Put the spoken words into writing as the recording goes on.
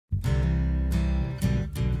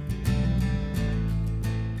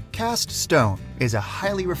Cast stone is a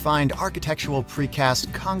highly refined architectural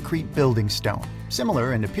precast concrete building stone,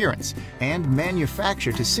 similar in appearance, and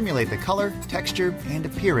manufactured to simulate the color, texture, and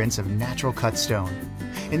appearance of natural cut stone.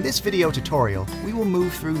 In this video tutorial, we will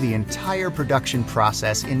move through the entire production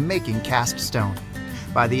process in making cast stone.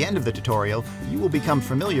 By the end of the tutorial, you will become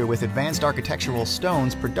familiar with advanced architectural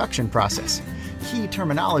stone's production process, key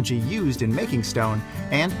terminology used in making stone,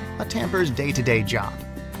 and a tamper's day-to-day job.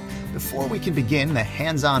 Before we can begin the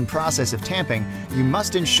hands-on process of tamping, you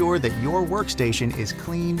must ensure that your workstation is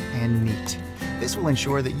clean and neat. This will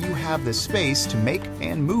ensure that you have the space to make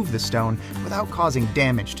and move the stone without causing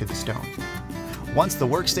damage to the stone. Once the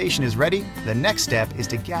workstation is ready, the next step is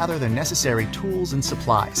to gather the necessary tools and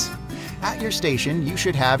supplies. At your station, you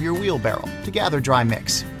should have your wheelbarrow to gather dry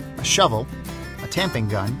mix, a shovel, a tamping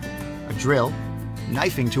gun, a drill,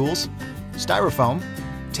 knifing tools, styrofoam,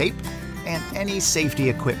 tape, and any safety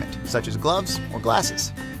equipment, such as gloves or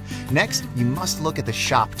glasses. Next, you must look at the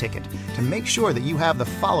shop ticket to make sure that you have the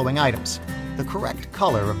following items: the correct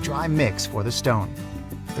color of dry mix for the stone,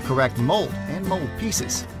 the correct mold and mold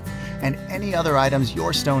pieces, and any other items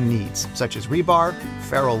your stone needs, such as rebar,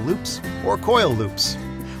 ferrule loops, or coil loops.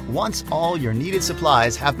 Once all your needed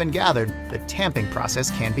supplies have been gathered, the tamping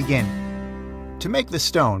process can begin. To make the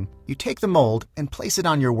stone, you take the mold and place it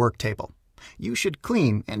on your work table. You should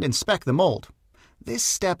clean and inspect the mold. This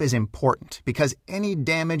step is important because any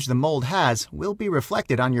damage the mold has will be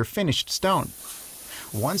reflected on your finished stone.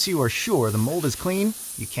 Once you are sure the mold is clean,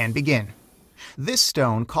 you can begin. This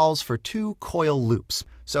stone calls for 2 coil loops,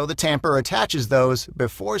 so the tamper attaches those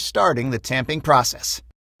before starting the tamping process.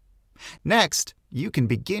 Next, you can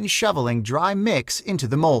begin shoveling dry mix into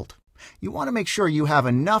the mold. You want to make sure you have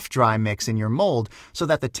enough dry mix in your mold so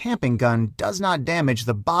that the tamping gun does not damage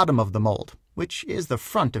the bottom of the mold, which is the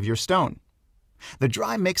front of your stone. The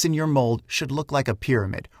dry mix in your mold should look like a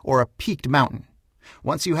pyramid or a peaked mountain.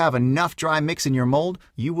 Once you have enough dry mix in your mold,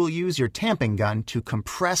 you will use your tamping gun to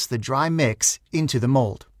compress the dry mix into the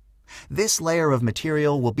mold. This layer of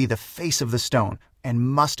material will be the face of the stone and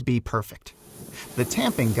must be perfect. The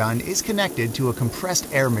tamping gun is connected to a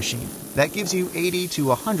compressed air machine that gives you 80 to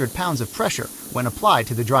 100 pounds of pressure when applied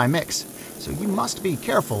to the dry mix, so you must be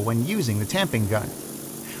careful when using the tamping gun.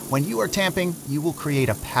 When you are tamping, you will create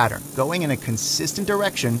a pattern going in a consistent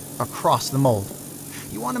direction across the mold.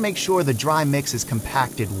 You want to make sure the dry mix is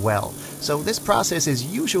compacted well, so this process is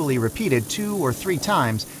usually repeated 2 or 3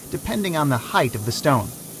 times depending on the height of the stone.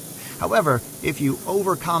 However, if you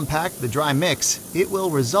over-compact the dry mix, it will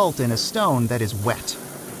result in a stone that is wet.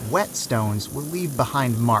 Wet stones will leave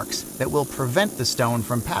behind marks that will prevent the stone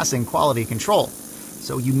from passing quality control,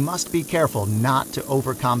 so you must be careful not to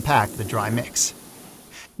over-compact the dry mix.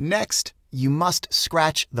 Next, you must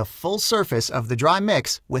scratch the full surface of the dry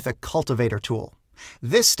mix with a cultivator tool.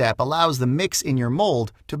 This step allows the mix in your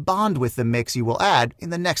mold to bond with the mix you will add in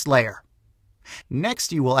the next layer.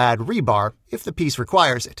 Next, you will add rebar if the piece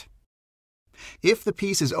requires it. If the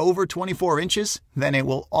piece is over 24 inches, then it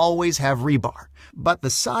will always have rebar, but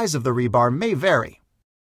the size of the rebar may vary.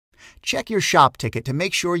 Check your shop ticket to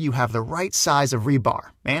make sure you have the right size of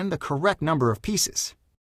rebar and the correct number of pieces.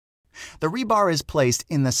 The rebar is placed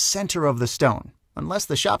in the center of the stone, unless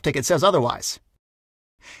the shop ticket says otherwise.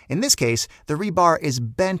 In this case, the rebar is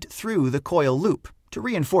bent through the coil loop to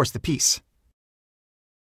reinforce the piece.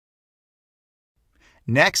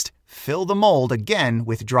 Next, fill the mold again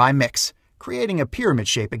with dry mix, creating a pyramid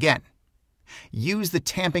shape again. Use the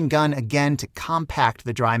tamping gun again to compact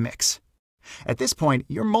the dry mix. At this point,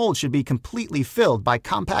 your mold should be completely filled by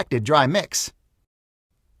compacted dry mix.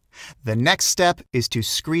 The next step is to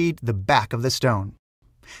screed the back of the stone.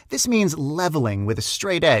 This means leveling with a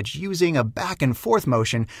straight edge using a back and forth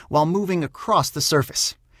motion while moving across the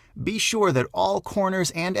surface. Be sure that all corners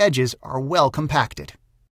and edges are well compacted.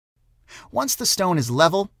 Once the stone is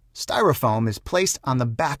level, styrofoam is placed on the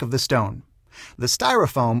back of the stone. The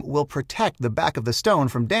styrofoam will protect the back of the stone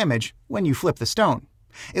from damage when you flip the stone.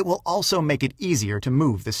 It will also make it easier to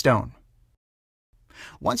move the stone.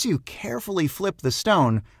 Once you carefully flip the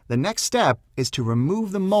stone, the next step is to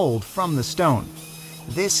remove the mold from the stone.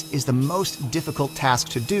 This is the most difficult task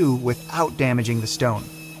to do without damaging the stone.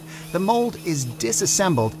 The mold is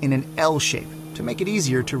disassembled in an L shape to make it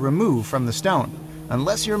easier to remove from the stone,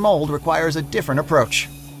 unless your mold requires a different approach.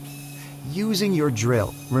 Using your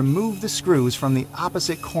drill, remove the screws from the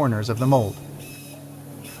opposite corners of the mold.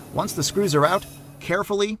 Once the screws are out,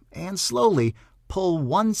 carefully and slowly pull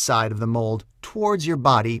one side of the mold towards your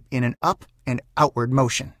body in an up and outward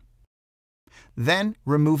motion. Then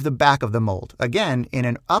remove the back of the mold, again in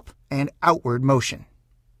an up and outward motion.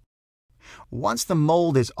 Once the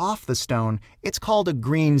mold is off the stone, it's called a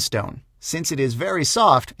green stone, since it is very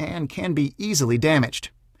soft and can be easily damaged.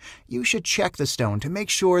 You should check the stone to make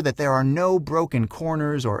sure that there are no broken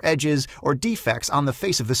corners or edges or defects on the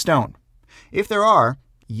face of the stone. If there are,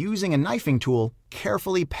 using a knifing tool,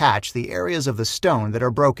 carefully patch the areas of the stone that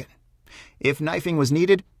are broken. If knifing was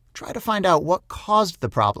needed, try to find out what caused the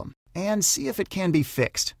problem and see if it can be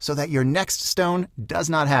fixed so that your next stone does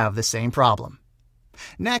not have the same problem.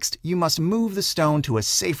 Next, you must move the stone to a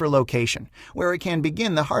safer location where it can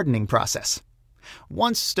begin the hardening process.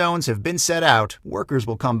 Once stones have been set out, workers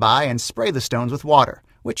will come by and spray the stones with water,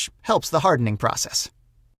 which helps the hardening process.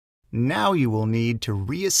 Now you will need to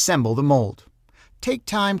reassemble the mold. Take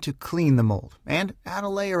time to clean the mold and add a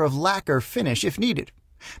layer of lacquer finish if needed.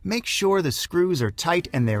 Make sure the screws are tight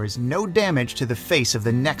and there is no damage to the face of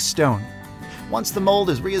the next stone. Once the mold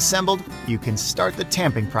is reassembled, you can start the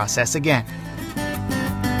tamping process again.